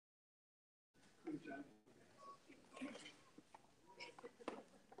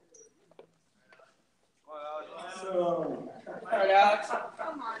Awesome. All right, Alex.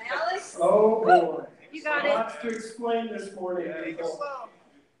 Come on, Alex. Oh, boy. You got Lots to explain this morning.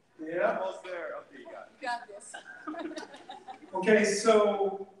 Yeah. Almost there. Okay, you got it. Got this. Okay,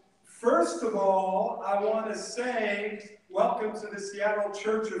 so first of all, I want to say welcome to the Seattle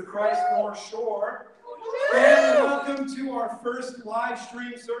Church of Christ North Shore. And welcome to our first live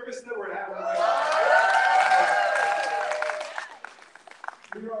stream service that we're having right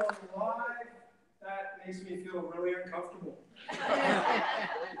now. We are live. That makes me feel really uncomfortable.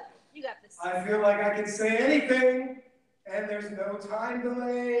 You got this. I feel like I can say anything, and there's no time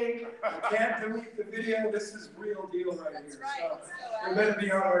delay. I can't delete the video. This is real deal right That's here. right. So we better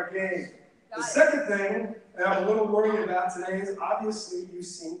be on our game. The Got it. second thing that I'm a little worried about today is obviously you've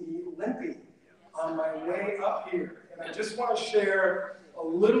seen me limping on my way up here. And I just want to share a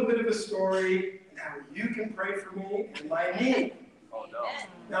little bit of a story and how you can pray for me and my knee. Oh, no.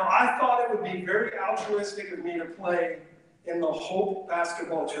 Now, I thought it would be very altruistic of me to play in the Hope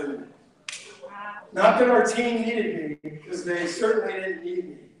basketball tournament. Not that our team needed me, because they certainly didn't need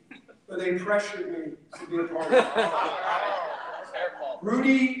me, but they pressured me to be a part of it.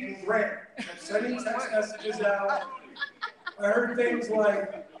 Rudy and Grant kept sending text messages out. I heard things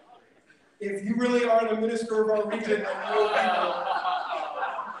like, if you really are the minister of our region, then you'll be there.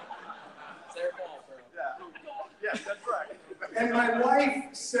 Yeah, that's right. And my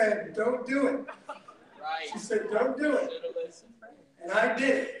wife said, don't do it. Right. She said, don't do it. And I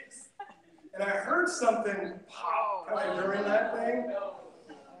did it. And I heard something pop kind of during that thing.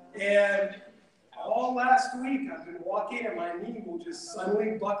 And all last week, I've been walking and my knee will just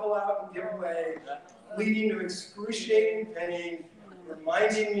suddenly buckle out and give way, leading to excruciating pain,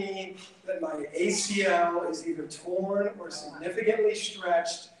 reminding me that my ACL is either torn or significantly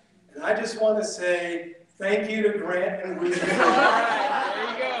stretched. And I just want to say thank you to Grant and Rudy. There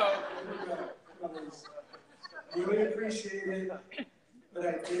you go. Really appreciate it. But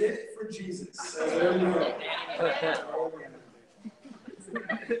I did it for Jesus. So there you go.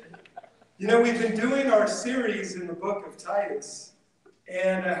 You know, we've been doing our series in the book of Titus,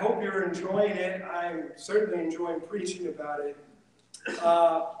 and I hope you're enjoying it. I'm certainly enjoying preaching about it.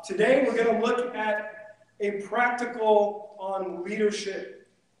 Today we're going to look at a practical on leadership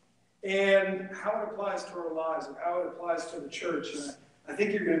and how it applies to our lives and how it applies to the church. And I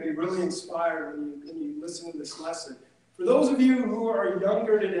think you're going to be really inspired when you listen to this lesson. For those of you who are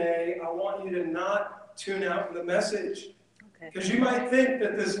younger today, I want you to not tune out the message. Because you might think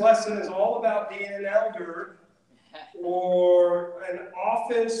that this lesson is all about being an elder or an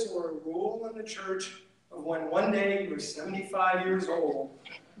office or a role in the church of when one day you're 75 years old.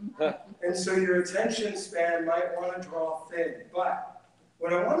 And so your attention span might want to draw thin. But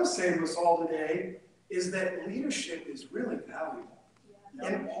what I want to say to us all today is that leadership is really valuable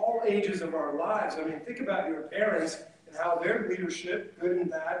in all ages of our lives. I mean, think about your parents and how their leadership, good and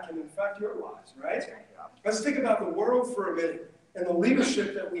bad, can affect your lives, right? Let's think about the world for a minute and the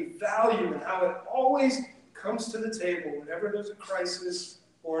leadership that we value and how it always comes to the table whenever there's a crisis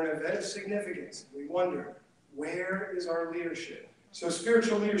or an event of significance. We wonder, where is our leadership? So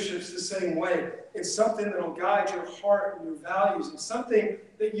spiritual leadership is the same way. It's something that will guide your heart and your values. It's something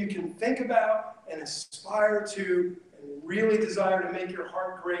that you can think about and aspire to and really desire to make your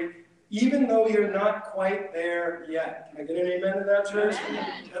heart great, even though you're not quite there yet. Can I get an amen to that, church?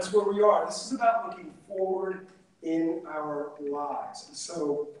 That's where we are. This is about looking forward in our lives. And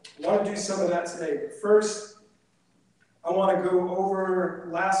so I want to do some of that today. But first, I want to go over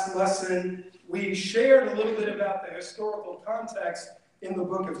last lesson. We shared a little bit about the historical context in the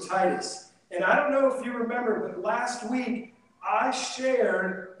book of Titus. And I don't know if you remember, but last week I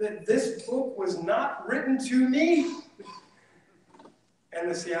shared that this book was not written to me and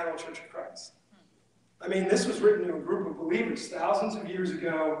the Seattle Church of Christ. I mean, this was written to a group of believers thousands of years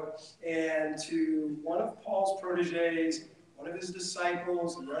ago and to one of Paul's proteges, one of his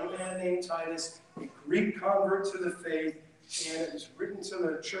disciples, a young man named Titus, a Greek convert to the faith, and it was written to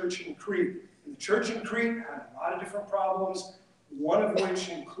the church in Crete. And the church in Crete had a lot of different problems, one of which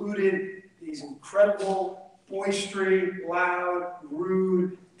included these incredible, boisterous, loud,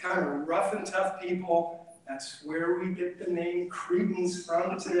 rude, kind of rough and tough people. That's where we get the name Cretans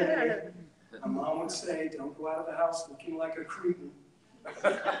from today. My mom would say, don't go out of the house looking like a Cretan.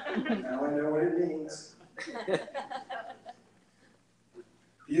 Now I know what it means.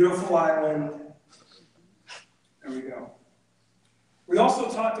 Beautiful island. There we go. We also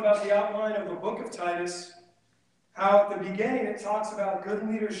talked about the outline of the book of Titus, how at the beginning it talks about good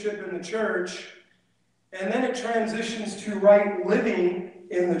leadership in the church, and then it transitions to right living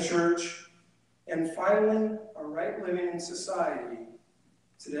in the church, and finally, a right living in society.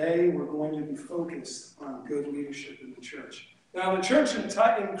 Today, we're going to be focused on good leadership in the church. Now, the church in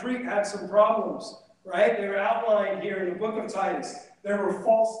Crete had some problems, right? They were outlined here in the book of Titus. There were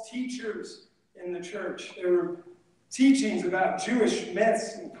false teachers in the church. There were teachings about Jewish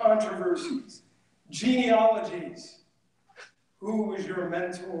myths and controversies, genealogies. Who was your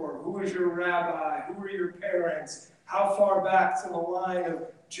mentor? Who was your rabbi? Who were your parents? How far back to the line of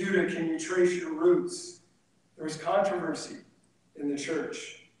Judah can you trace your roots? There was controversy in the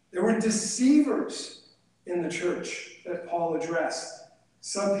church. There were deceivers in the church that Paul addressed.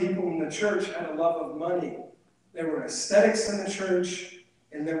 Some people in the church had a love of money. There were aesthetics in the church,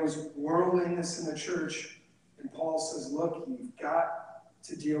 and there was worldliness in the church. And Paul says, look, you've got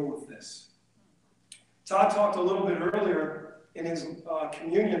to deal with this. Todd talked a little bit earlier in his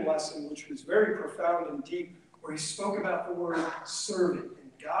communion lesson, which was very profound and deep, where he spoke about the word servant,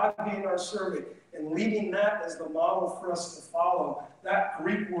 and God being our servant, and leaving that as the model for us to follow. That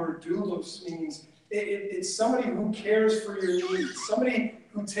Greek word doulos means it's somebody who cares for your needs, somebody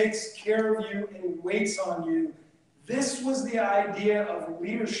who takes care of you and waits on you. This was the idea of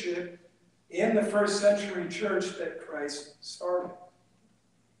leadership in the first century church that Christ started.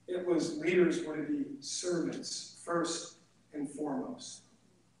 It was leaders were to be servants first and foremost.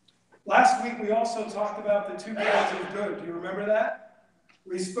 Last week we also talked about the two kinds of good. Do you remember that?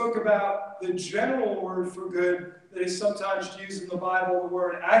 We spoke about the general word for good that is sometimes used in the Bible, the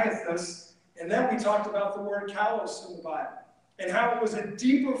word agathos, and then we talked about the word kalos in the Bible, and how it was a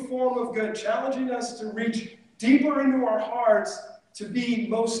deeper form of good, challenging us to reach deeper into our hearts to be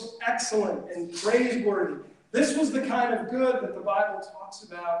most excellent and praiseworthy. This was the kind of good that the Bible talks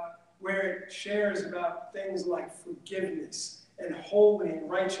about, where it shares about things like forgiveness and holy and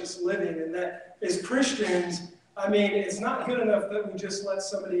righteous living, and that as Christians, I mean, it's not good enough that we just let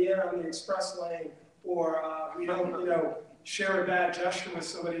somebody in on the express lane, or we don't, share a bad gesture with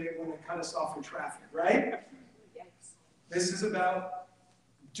somebody when they cut us off in traffic, right? This is about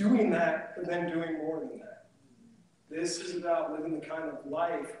doing that, but then doing more than that. This is about living the kind of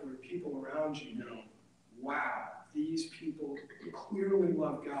life where people around you know, wow, these people clearly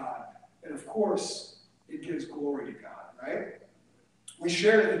love God. And of course, it gives glory to God, right? We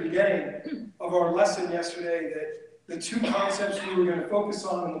shared at the beginning of our lesson yesterday that the two concepts we were going to focus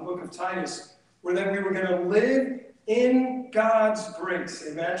on in the book of Titus were that we were going to live in God's grace.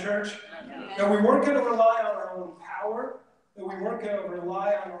 Amen, church? Amen. That we weren't going to rely on our own power, that we weren't going to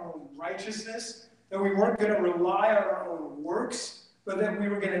rely on our own righteousness, that we weren't going to rely on our own works, but that we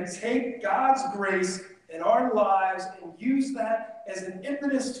were going to take God's grace in our lives and use that as an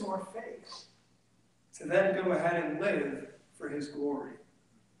impetus to our faith to then go ahead and live for his glory.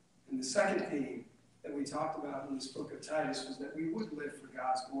 And the second theme that we talked about in this book of Titus was that we would live for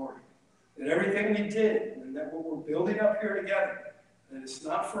God's glory. That everything we did, and that what we're building up here together, that it's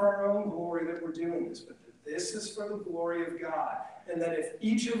not for our own glory that we're doing this, but that this is for the glory of God. And that if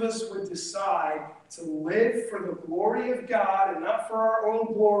each of us would decide to live for the glory of God and not for our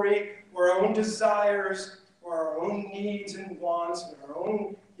own glory or our own desires or our own needs and wants and our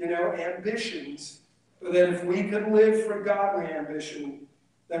own, ambitions, but that if we could live for godly ambition,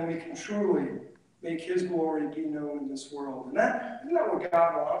 then we can truly make his glory be known in this world. And isn't that what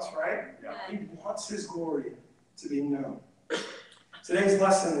God wants, right? Yeah. He wants his glory to be known. Today's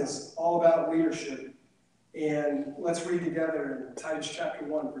lesson is all about leadership. And let's read together in Titus chapter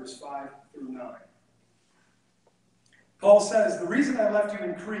 1, verse 5 through 9. Paul says, "The reason I left you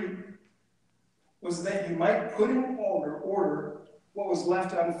in Crete was that you might put in order what was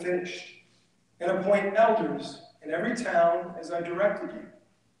left unfinished, and appoint elders in every town as I directed you.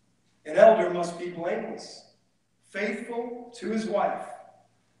 An elder must be blameless, faithful to his wife,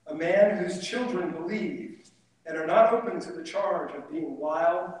 a man whose children believe and are not open to the charge of being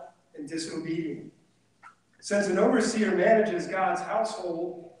wild and disobedient. Since an overseer manages God's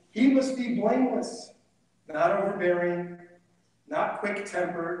household, he must be blameless, not overbearing, not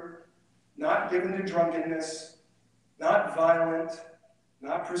quick-tempered, not given to drunkenness, not violent,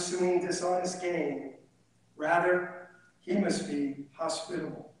 not pursuing dishonest gain. Rather, he must be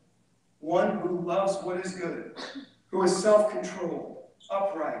hospitable, one who loves what is good, who is self-controlled,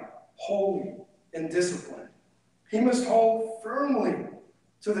 upright, holy, and disciplined. He must hold firmly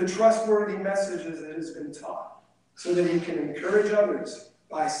to the trustworthy messages that has been taught, so that he can encourage others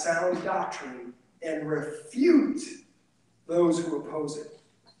by sound doctrine and refute those who oppose it."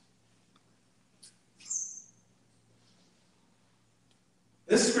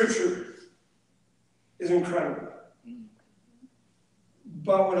 This scripture is incredible.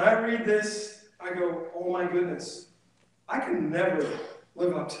 But when I read this, I go, oh my goodness, I can never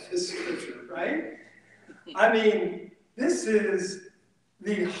live up to this scripture, right? I mean, this is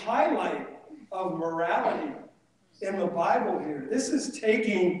the highlight of morality in the Bible here. This is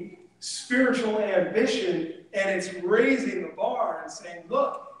taking spiritual ambition and it's raising the bar and saying,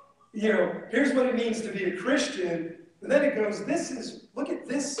 look, here's what it means to be a Christian. And then it goes, look at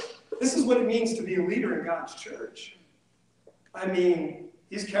this. This is what it means to be a leader in God's church. I mean,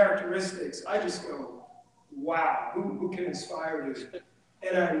 these characteristics, I just go, wow, who can inspire this?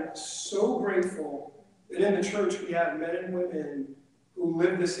 And I'm so grateful that in the church we have men and women who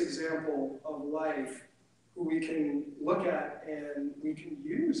live this example of life, who we can look at and we can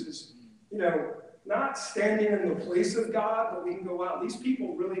use as, not standing in the place of God, but we can go, wow, these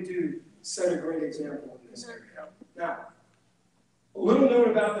people really do set a great example in this area. Now, a little note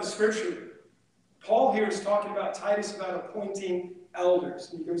about the scripture. Paul here is talking about Titus about appointing elders.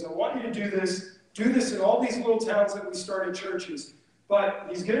 And he goes, I want you to do this in all these little towns that we started churches. But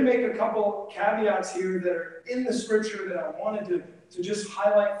he's going to make a couple caveats here that are in the scripture that I wanted to just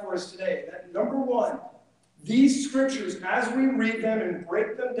highlight for us today. That number one, these scriptures, as we read them and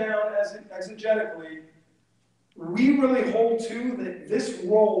break them down exegetically, we really hold to that this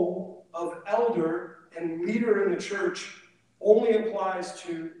role of elder and leader in the church only applies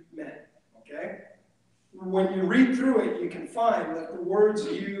to men, okay? When you read through it, you can find that the words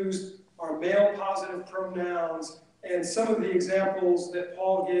used are male positive pronouns, and some of the examples that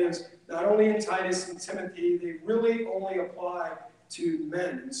Paul gives, not only in Titus and Timothy, they really only apply to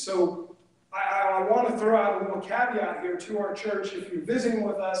men. And so I want to throw out a little caveat here to our church if you're visiting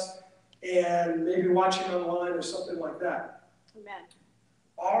with us and maybe watching online or something like that. Amen.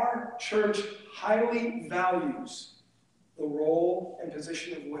 Our church highly values the role and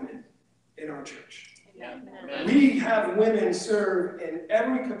position of women in our church. Amen. We have women serve in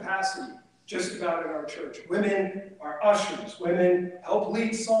every capacity just about in our church. Women are ushers. Women help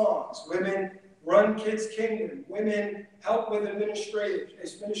lead songs. Women run Kids Kingdom. Women help with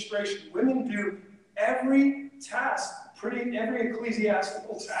administration. Women do every task, every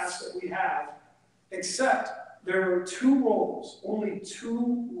ecclesiastical task that we have, except there are only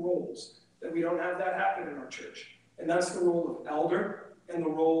two roles that we don't have that happen in our church. And that's the role of elder and the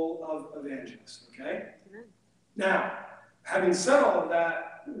role of evangelist, okay? Now, having said all of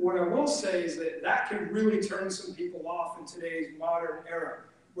that, what I will say is that could really turn some people off in today's modern era,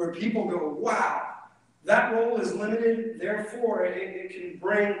 where people go, wow, that role is limited, therefore it can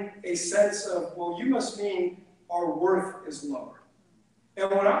bring a sense of, well, you must mean our worth is lower. And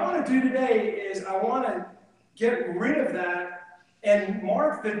what I want to do today is I want to get rid of that and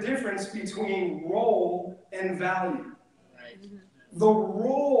mark the difference between role and value. Right. The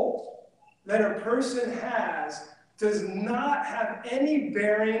role that a person has does not have any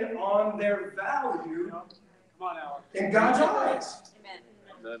bearing on their value in God's eyes.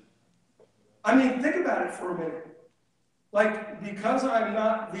 Amen. I mean, think about it for a minute. Like, because I'm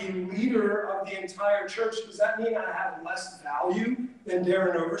not the leader of the entire church, does that mean I have less value than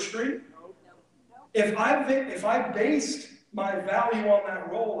Darren Overstreet? No. If I based my value on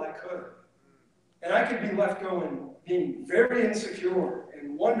that role, I could. And I could be left being very insecure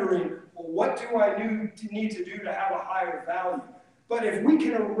and wondering, well, what do I need to do to have a higher value? But if we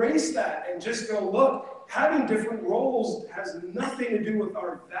can erase that and just go, look, having different roles has nothing to do with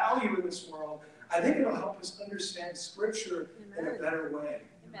our value in this world, I think it'll help us understand Scripture in a better way.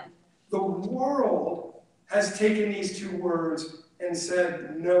 Amen. The world has taken these two words and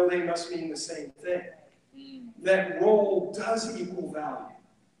said, no, they must mean the same thing. That role does equal value.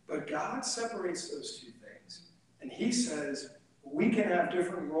 But God separates those two things. And He says, we can have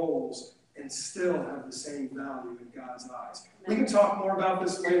different roles and still have the same value in God's eyes. We can talk more about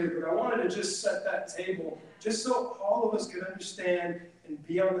this later, but I wanted to just set that table just so all of us could understand and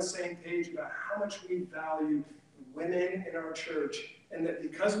be on the same page about how much we value women in our church, and that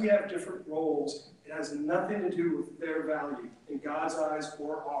because we have different roles, it has nothing to do with their value in God's eyes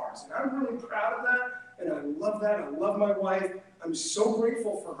or ours. And I'm really proud of that, and I love that. I love my wife. I'm so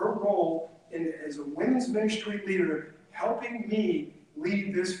grateful for her role as a women's ministry leader, helping me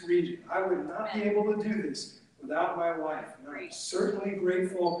lead this region. I would not be able to do this without my wife. And I'm certainly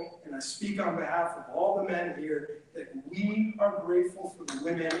grateful, and I speak on behalf of all the men here, that we are grateful for the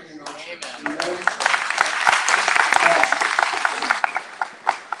women in our church.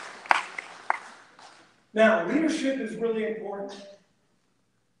 Now, leadership is really important.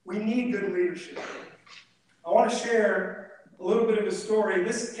 We need good leadership. I want to share a little bit of a story.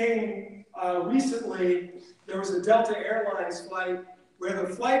 This came recently. There was a Delta Airlines flight where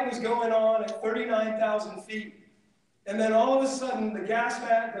the flight was going on at 39,000 feet. And then all of a sudden, the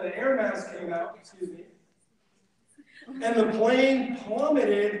air mask came out, and the plane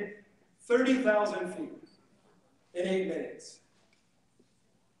plummeted 30,000 feet in 8 minutes.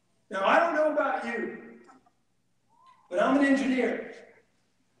 Now, I don't know about you, but I'm an engineer.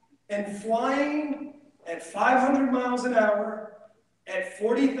 And flying at 500 miles an hour at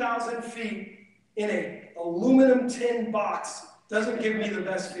 40,000 feet in an aluminum tin box doesn't give me the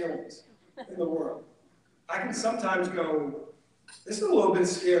best feelings in the world. I can sometimes go, this is a little bit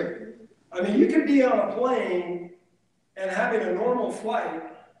scary. I mean, you could be on a plane and having a normal flight,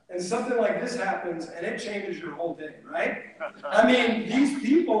 and something like this happens, and it changes your whole day, right? I mean, these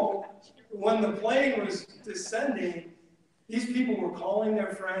people, when the plane was descending, these people were calling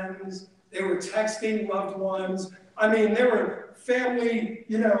their friends, they were texting loved ones. I mean, they were family,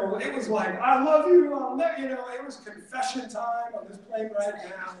 you know, it was like, I love you, I'll let you know, it was confession time on this plane right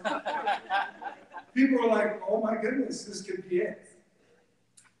now. People were like, oh my goodness, this could be it.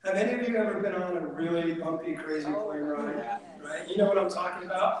 Have any of you ever been on a really bumpy, crazy plane ride? Right? You know what I'm talking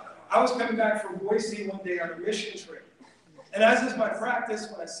about? I was coming back from Boise one day on a mission trip. And as is my practice,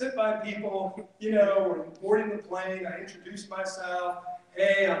 when I sit by people, you know, we're boarding the plane, I introduce myself.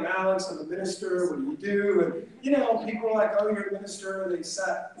 Hey, I'm Alex, I'm a minister, what do you do? And, you know, people are like, oh, you're a minister. They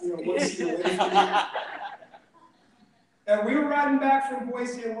sat, you know, one seat away from me. And we were riding back from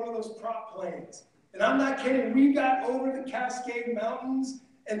Boise in one of those prop planes. And I'm not kidding, we got over the Cascade Mountains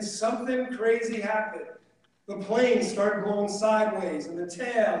and something crazy happened. The plane started going sideways and the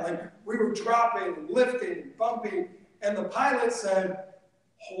tail, and we were dropping and lifting and bumping. And the pilot said,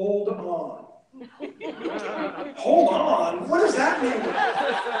 hold on. Hold on? What does that mean?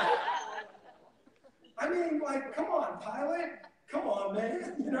 I mean, like, come on, pilot. Come on,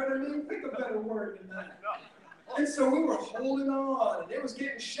 man. You know what I mean? Pick a better word than that. And so we were holding on, and it was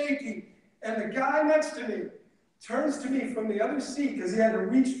getting shaky. And the guy next to me turns to me from the other seat because he had to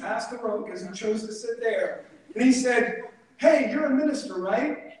reach past the rope because he chose to sit there. And he said, hey, you're a minister,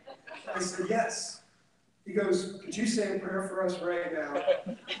 right? I said, yes. He goes, could you say a prayer for us right now?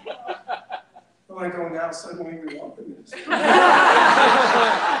 I'm like, oh, now suddenly we want the minister.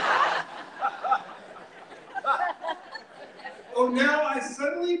 Oh, now I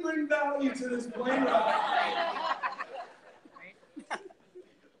suddenly bring value to this plane ride.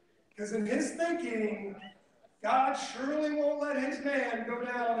 Because in his thinking, God surely won't let his man go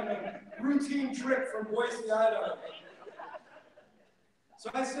down in a routine trip from Boise, Idaho. So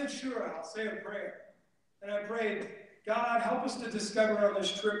I said, sure, I'll say a prayer. And I prayed, God, help us to discover on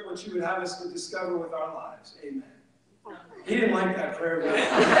this trip what you would have us to discover with our lives. Amen. He didn't like that prayer very much.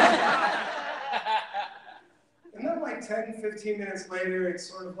 And then like 10, 15 minutes later, it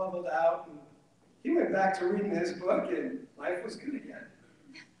sort of leveled out. And he went back to reading his book, and life was good again.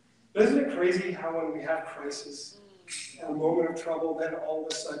 But isn't it crazy how when we have crisis, a moment of trouble, then all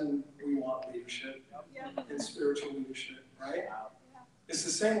of a sudden we want leadership and spiritual leadership, right? It's the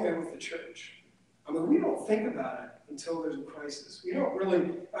same way with the church. I mean, we don't think about it until there's a crisis. We don't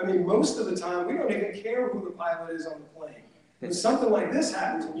really, I mean, most of the time, we don't even care who the pilot is on the plane. When something like this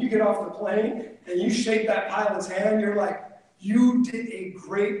happens, when you get off the plane and you shake that pilot's hand, you're like, you did a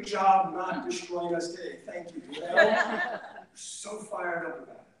great job not destroying us today. Thank you. You know? So fired up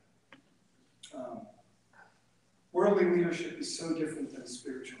about it. Worldly leadership is so different than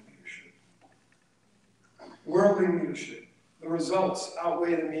spiritual leadership. Worldly leadership, the results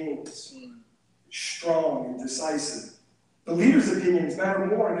outweigh the means. Strong and decisive. The leader's opinions matter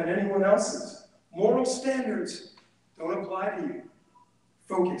more than anyone else's. Moral standards don't apply to you.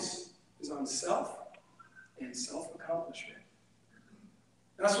 Focus is on self and self-accomplishment.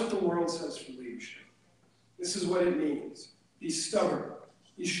 That's what the world says for leadership. This is what it means. Be stubborn.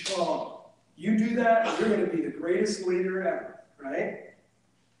 Be strong. You do that, and you're going to be the greatest leader ever, right?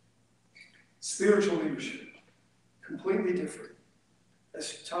 Spiritual leadership, completely different.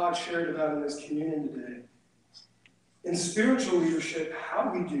 As Todd shared about in this communion today. In spiritual leadership,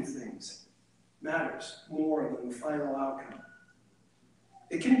 how we do things matters more than the final outcome.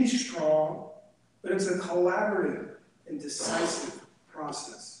 It can be strong, but it's a collaborative and decisive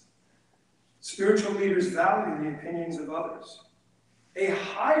process. Spiritual leaders value the opinions of others. A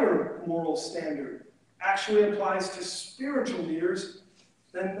higher moral standard actually applies to spiritual leaders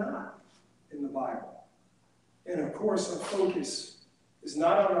than not in the Bible. And of course, our focus is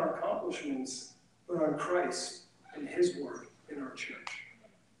not on our accomplishments, but on Christ and his work in our church.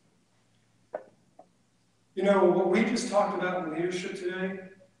 You know, what we just talked about in leadership today,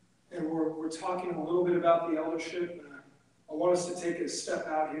 and we're talking a little bit about the eldership, and I want us to take a step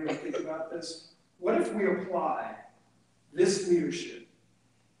out here and think about this. What if we apply this leadership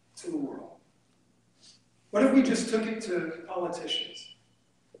to the world? What if we just took it to politicians,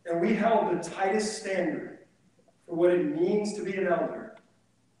 and we held the tightest standard for what it means to be an elder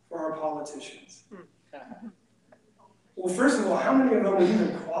for our politicians? Well, first of all, how many of them would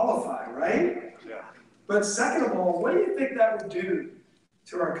even qualify, right? Yeah. But second of all, what do you think that would do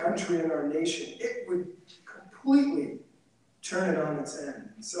to our country and our nation? It would completely turn it on its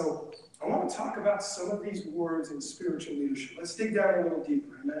end. So I want to talk about some of these words in spiritual leadership. Let's dig down a little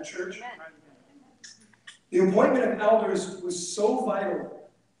deeper. Amen, church? The appointment of elders was so vital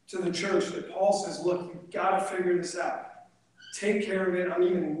to the church that Paul says, look, you've got to figure this out. Take care of it. I'm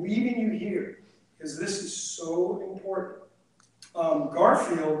even leaving you here because this is so important.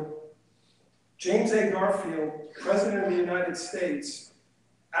 James A. Garfield, President of the United States,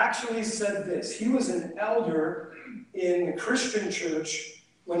 actually said this. He was an elder in the Christian church.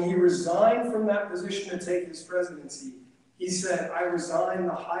 When he resigned from that position to take his presidency, he said, I resign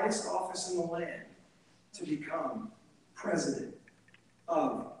the highest office in the land to become president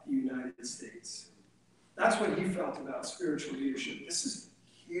of the United States. That's what he felt about spiritual leadership. This is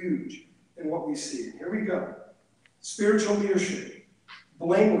huge in what we see. And here we go. Spiritual leadership,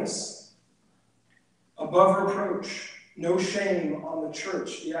 blameless, above reproach, no shame on the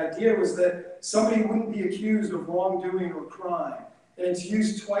church. The idea was that somebody wouldn't be accused of wrongdoing or crime. And it's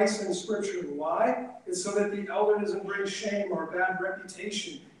used twice in Scripture. Why? It's so that the elder doesn't bring shame or bad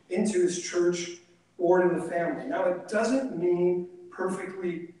reputation into his church or to the family. Now, it doesn't mean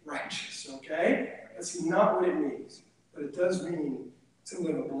perfectly righteous, okay? That's not what it means. But it does mean to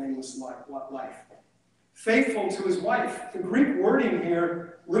live a blameless life. Faithful to his wife. The Greek wording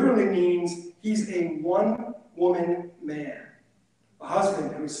here literally means he's a one-woman man. A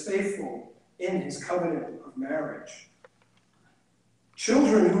husband who is faithful in his covenant of marriage.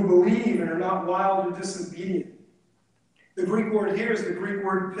 Children who believe and are not wild or disobedient. The Greek word here is the Greek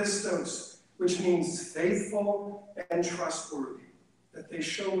word pistos, which means faithful and trustworthy. That they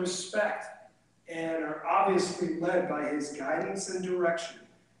show respect and are obviously led by his guidance and direction.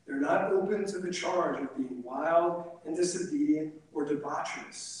 They're not open to the charge of being wild and disobedient or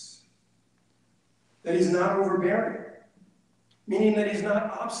debaucherous. That he's not overbearing, meaning that he's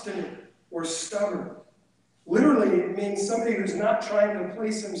not obstinate or stubborn. Literally, it means somebody who's not trying to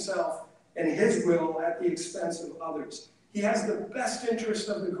place himself and his will at the expense of others. He has the best interest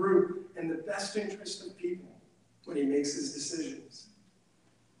of the group and the best interest of people when he makes his decisions.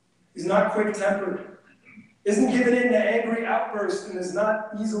 He's not quick-tempered, isn't given in to angry outbursts, and is not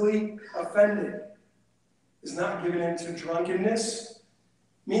easily offended. Is not given in to drunkenness,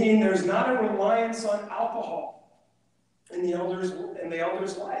 meaning there's not a reliance on alcohol in the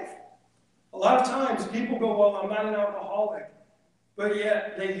elder's life. A lot of times people go, well, I'm not an alcoholic, but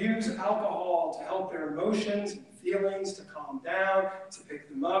yet they use alcohol to help their emotions and feelings, to calm down, to pick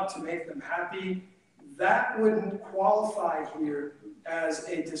them up, to make them happy. That wouldn't qualify here as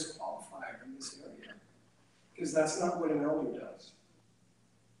a disqualifier in this area, because that's not what an elder does.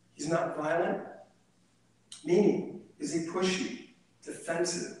 He's not violent, meaning, is he pushy,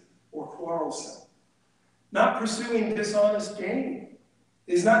 defensive, or quarrelsome? Not pursuing dishonest gain.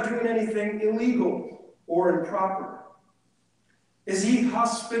 He's not doing anything illegal or improper. Is he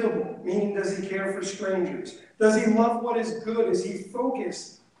hospitable, meaning does he care for strangers? Does he love what is good? Is he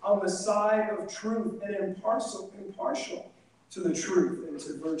focused on the side of truth and impartial to the truth and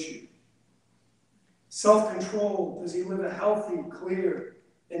to virtue? Self-control, does he live a healthy, clear,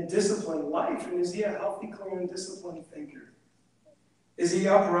 and disciplined life? And is he a healthy, clear, and disciplined thinker? Is he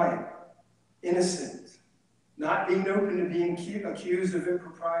upright, innocent, not being open to being accused of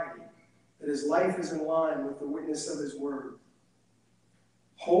impropriety, that his life is in line with the witness of his word?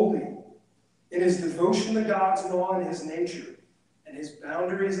 Holy, in his devotion to God's law and his nature, and his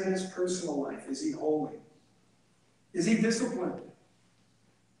boundaries in his personal life, is he holy? Is he disciplined?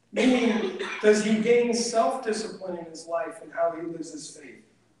 Meaning, does he gain self-discipline in his life and how he lives his faith?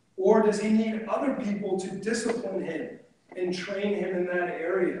 Or does he need other people to discipline him and train him in that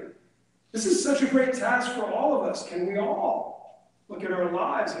area? This is such a great task for all of us. Can we all look at our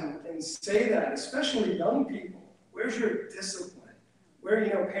lives and say that, especially young people? Where's your discipline? Where,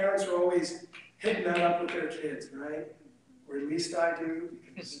 parents are always hitting that up with their kids, right? Or at least I do,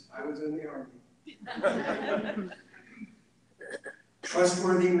 because I was in the army.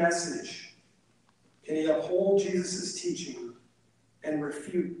 Trustworthy message. Can he uphold Jesus' teaching and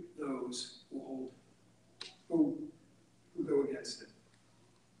refute those who go against it?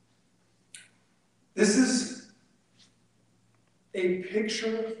 This is a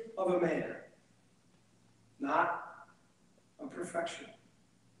picture of a man, not a perfection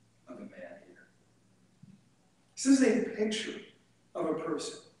of a man here. This is a picture of a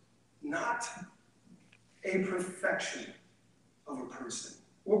person, not a perfection of a person.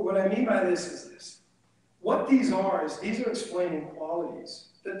 What I mean by this is this. What these are explaining qualities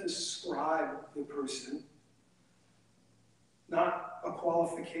that describe the person,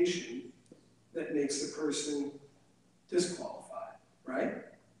 qualification that makes the person disqualified, right?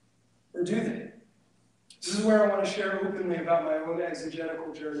 Or do they? This is where I want to share openly about my own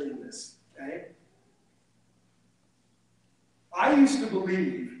exegetical journey in this, okay? I used to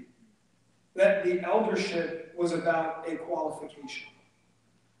believe that the eldership was about a qualification.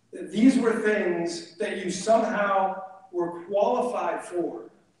 That these were things that you somehow were qualified for,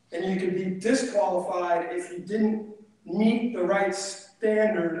 and you could be disqualified if you didn't meet the right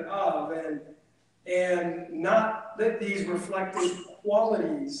standard of, and not that these reflected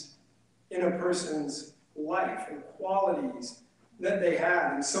qualities in a person's life and qualities that they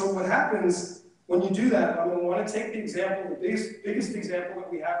had. And so what happens when you do that, I'm going to want to take the example, the biggest example that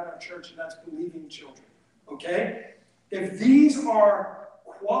we have in our church, and that's believing children, okay? If these are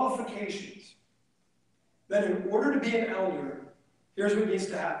qualifications, then in order to be an elder, here's what needs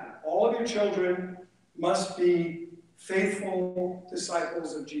to happen. All of your children must be faithful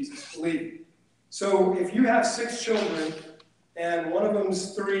disciples of Jesus, believe. So if you have 6 children, and one of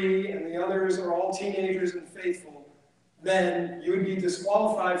them's 3, and the others are all teenagers and faithful, then you would be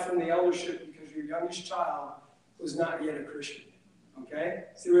disqualified from the eldership because your youngest child was not yet a Christian. Okay?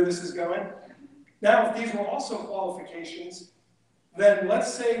 See where this is going? Now, if these were also qualifications, then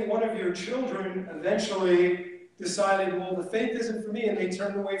let's say one of your children eventually decided, well, the faith isn't for me, and they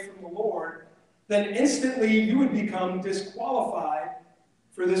turned away from the Lord, then instantly you would become disqualified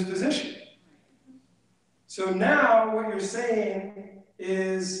for this position. So now what you're saying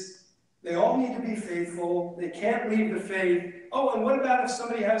is they all need to be faithful. They can't leave the faith. Oh, and what about if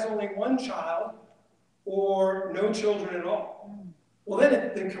somebody has only 1 child or no children at all? Well,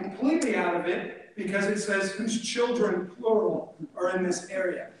 then they're completely out of it because it says whose children, plural, are in this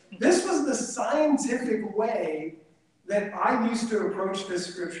area. This was the scientific way that I used to approach this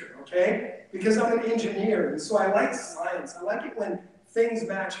scripture, okay? Because I'm an engineer, and so I like science. I like it when things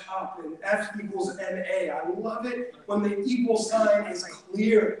match up and F equals MA. I love it when the equal sign is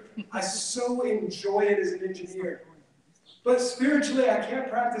clear. I so enjoy it as an engineer. But spiritually, I can't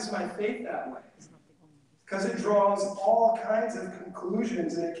practice my faith that way because it draws all kinds of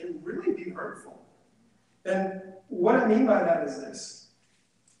conclusions and it can really be hurtful. And what I mean by that is this.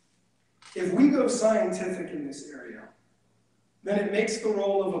 If we go scientific in this area, then it makes the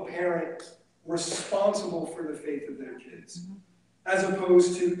role of a parent responsible for the faith of their kids, as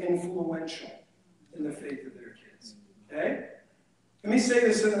opposed to influential in the faith of their kids. Okay? Let me say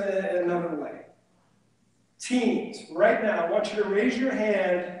this in another way. Teens, right now, I want you to raise your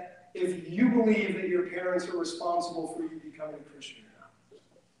hand if you believe that your parents are responsible for you becoming a Christian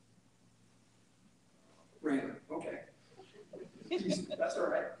or not. Raylan, okay. That's all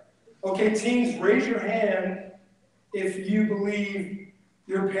right. Okay, teens, raise your hand if you believe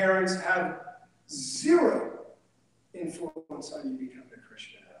your parents have 0 influence on you becoming a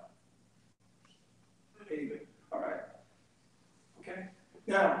Christian at all. Amen. All right. Okay.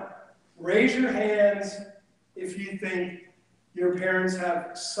 Now, raise your hands if you think your parents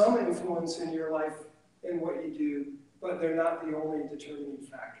have some influence in your life in what you do, but they're not the only determining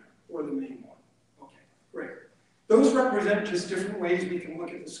factor or the main one. Okay, great. Those represent just different ways we can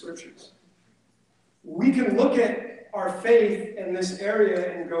look at the scriptures. We can look at our faith in this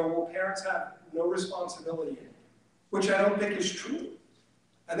area and go, well, parents have no responsibility in it, which I don't think is true.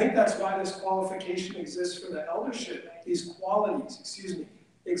 I think that's why this qualification exists for the eldership. These qualities,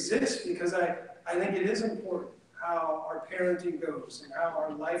 exist because I think it is important how our parenting goes and how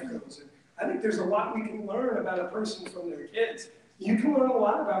our life goes. And I think there's a lot we can learn about a person from their kids. You can learn a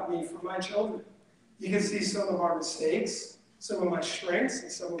lot about me from my children. You can see some of our mistakes, some of my strengths,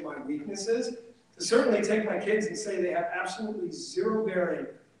 and some of my weaknesses. To certainly take my kids and say they have absolutely 0 bearing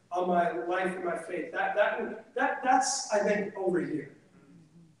on my life and my faith. That's, I think, over here.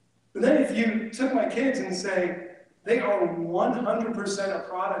 But then if you took my kids and say, they are 100% a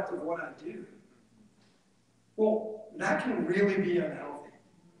product of what I do, well, that can really be unhealthy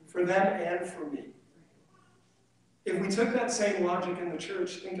for them and for me. If we took that same logic in the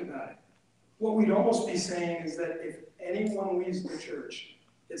church, think about it. What we'd almost be saying is that if anyone leaves the church,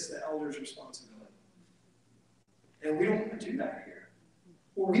 it's the elder's responsibility. And we don't want to do that here.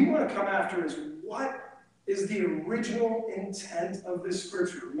 What we want to come after is what is the original intent of this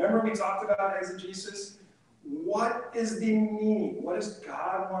scripture. Remember we talked about exegesis? What is the meaning? What does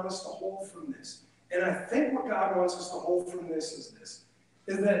God want us to hold from this? And I think what God wants us to hold from this is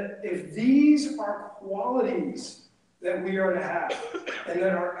that if these are qualities that we are to have and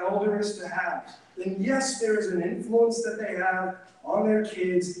that our elder is to have, then yes, there is an influence that they have on their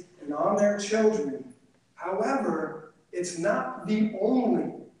kids and on their children. However, it's not the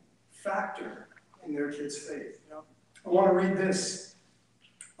only factor in their kids' faith. I want to read this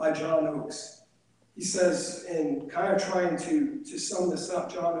by John Oakes. He says, in kind of trying to sum this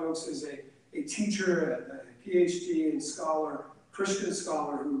up, John Oakes is a teacher, a PhD and scholar, Christian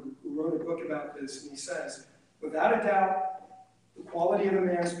scholar who wrote a book about this, and he says, without a doubt, the quality of a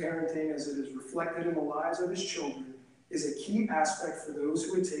man's parenting as it is reflected in the lives of his children is a key aspect for those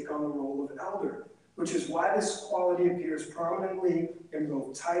who would take on the role of elder, which is why this quality appears prominently in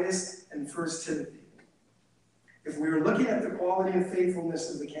both Titus and 1 Timothy. If we are looking at the quality of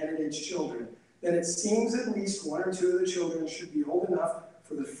faithfulness of the candidate's children, then it seems at least one or two of the children should be old enough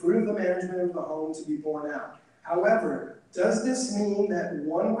for the fruit of the management of the home to be borne out. However, does this mean that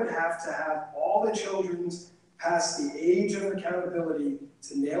one would have to have all the children's past the age of accountability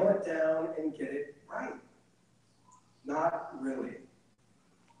to nail it down and get it right? Not really.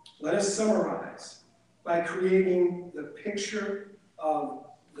 Let us summarize by creating the picture of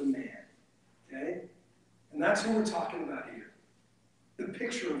the man, okay? And that's what we're talking about here, the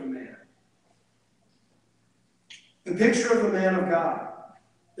picture of a man. The picture of the man of God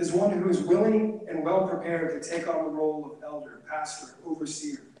is one who is willing and well prepared to take on the role of elder, pastor,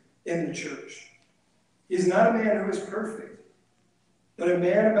 overseer in the church. He is not a man who is perfect, but a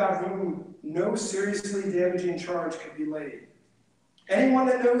man about whom no seriously damaging charge could be laid. Anyone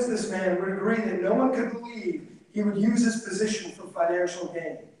that knows this man would agree that no one could believe he would use his position for financial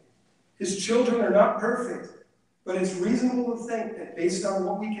gain. His children are not perfect, but it's reasonable to think that based on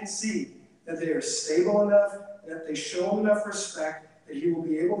what we can see, that they are stable enough and that they show him enough respect that he will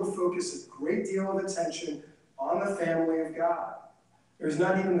be able to focus a great deal of attention on the family of God. There's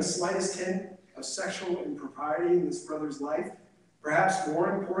not even the slightest hint of sexual impropriety in this brother's life. Perhaps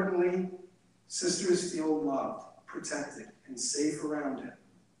more importantly, sisters feel loved, protected, and safe around him.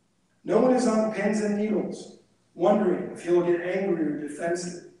 No one is on pins and needles, wondering if he'll get angry or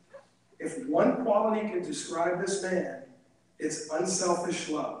defensive. If one quality could describe this man, it's unselfish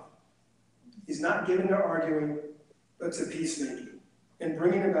love. He's not given to arguing, but to peacemaking and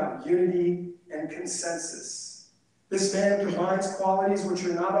bringing about unity and consensus. This man combines qualities which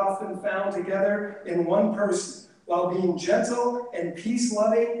are not often found together in one person. While being gentle and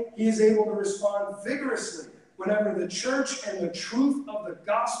peace-loving, he is able to respond vigorously whenever the church and the truth of the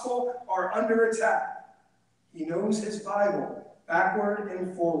gospel are under attack. He knows his Bible backward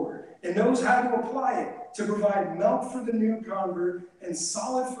and forward and knows how to apply it to provide milk for the new convert and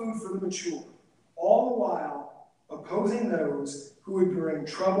solid food for the mature, all the while opposing those who would bring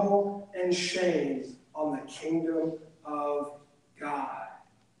trouble and shame on the kingdom of God.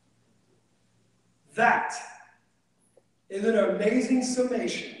 That is an amazing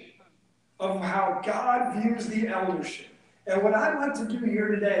summation of how God views the eldership. And what I'd like to do here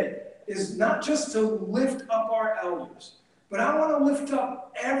today is not just to lift up our elders, but I want to lift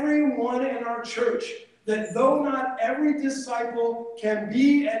up everyone in our church, that though not every disciple can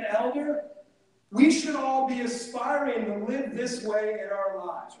be an elder, we should all be aspiring to live this way in our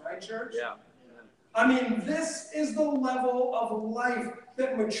lives, right, church? Yeah. I mean, this is the level of life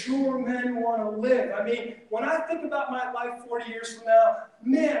that mature men want to live. I mean, when I think about my life 40 years from now,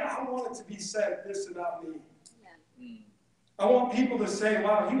 man, I want it to be said this about me. I want people to say,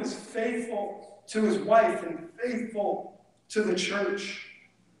 wow, he was faithful to his wife and faithful to the church.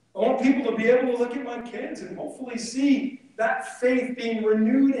 I want people to be able to look at my kids and hopefully see that faith being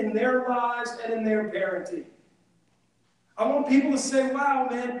renewed in their lives and in their parenting. I want people to say, wow,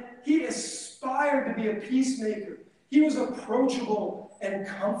 man, he aspired to be a peacemaker. He was approachable and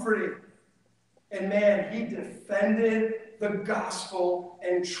comforting. And man, he defended the gospel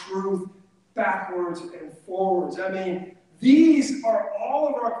and truth backwards and forwards. I mean, these are all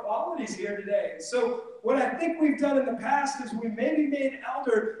of our qualities here today. And so what I think we've done in the past is we maybe made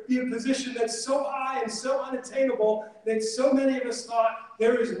elder be a position that's so high and so unattainable that so many of us thought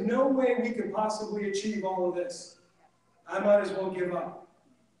there is no way we could possibly achieve all of this. I might as well give up.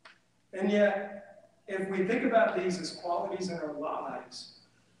 And yet, if we think about these as qualities in our lives,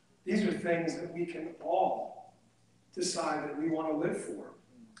 these are things that we can all decide that we want to live for.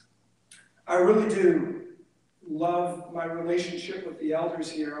 I really do love my relationship with the elders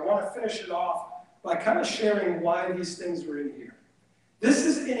here. I want to finish it off by kind of sharing why these things are in here. This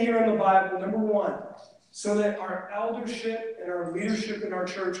is in here in the Bible, number one, so that our eldership and our leadership in our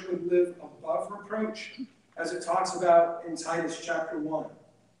church would live above reproach, as it talks about in Titus chapter 1.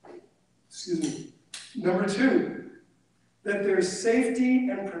 Excuse me. Number two, that there's safety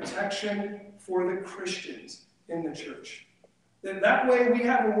and protection for the Christians in the church. That way we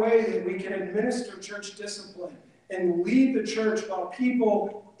have a way that we can administer church discipline and lead the church while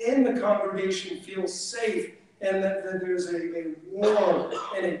people in the congregation feel safe and that there's a warm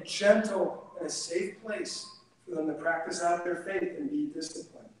and a gentle and a safe place for them to practice out their faith and be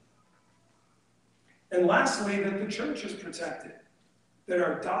disciplined. And lastly, that the church is protected. That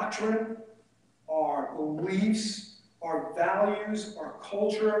our doctrine, our beliefs, our values, our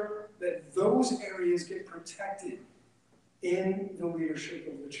culture, that those areas get protected in the leadership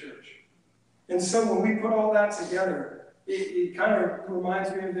of the church. And so when we put all that together, it kind of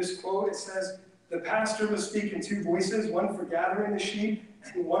reminds me of this quote. It says, the pastor must speak in two voices, one for gathering the sheep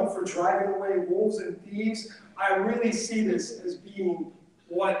and one for driving away wolves and thieves. I really see this as being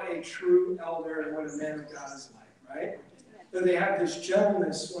what a true elder and what a man of God is like, right? That they have this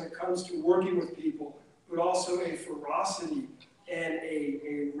gentleness when it comes to working with people, but also a ferocity and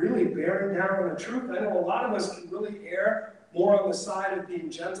a really bearing down on the truth. I know a lot of us can really err more on the side of being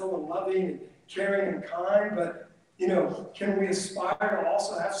gentle and loving and caring and kind, but can we aspire to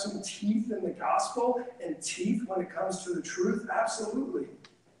also have some teeth in the gospel and teeth when it comes to the truth? Absolutely.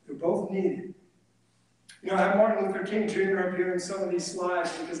 They're both needed. I have Martin Luther King Jr. up here in some of these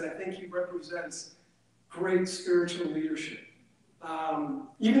slides because I think he represents great spiritual leadership.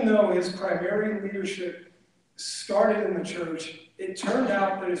 Even though his primary leadership started in the church, it turned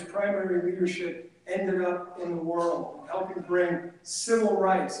out that his primary leadership ended up in the world, helping bring civil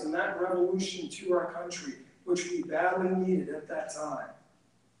rights and that revolution to our country, which we badly needed at that time.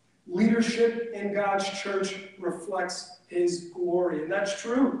 Leadership in God's church reflects his glory, and that's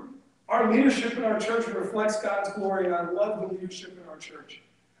true. Our leadership in our church reflects God's glory, and I love the leadership in our church.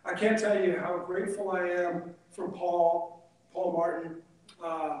 I can't tell you how grateful I am for Paul Martin.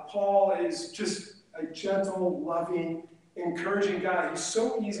 Paul is just a gentle, loving, encouraging guy. He's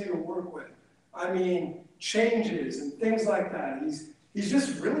so easy to work with. I mean, changes and things like that. He's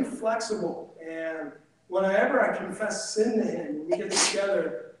just really flexible, and whenever I confess sin to him, when we get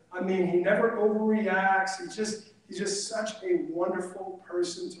together, I mean, he never overreacts. He's just such a wonderful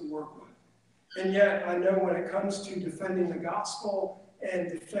person to work with. And yet, I know when it comes to defending the gospel and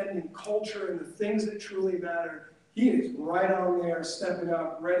defending culture and the things that truly matter, he is right on there, stepping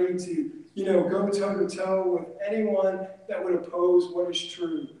up, ready to, go toe-to-toe with anyone that would oppose what is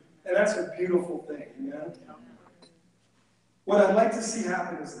true. And that's a beautiful thing, amen? What I'd like to see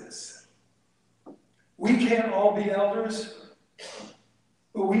happen is this. We can't all be elders,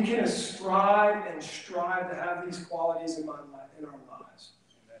 but we can strive to have these qualities in our lives.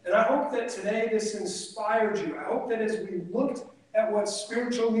 And I hope that today this inspired you. I hope that as we looked at what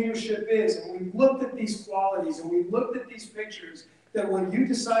spiritual leadership is, and we looked at these qualities, and we looked at these pictures, that what you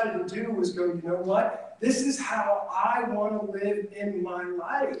decided to do was go, you know what? This is how I want to live in my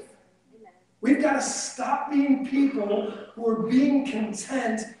life. We've got to stop being people who are being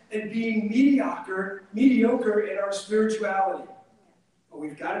content and being mediocre in our spirituality. But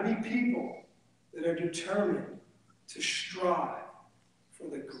we've got to be people that are determined to strive for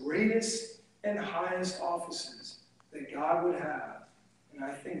the greatest and highest offices that God would have. And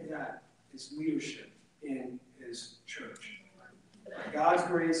I think that is leadership in his church. By God's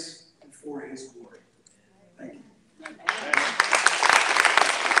grace and for his glory.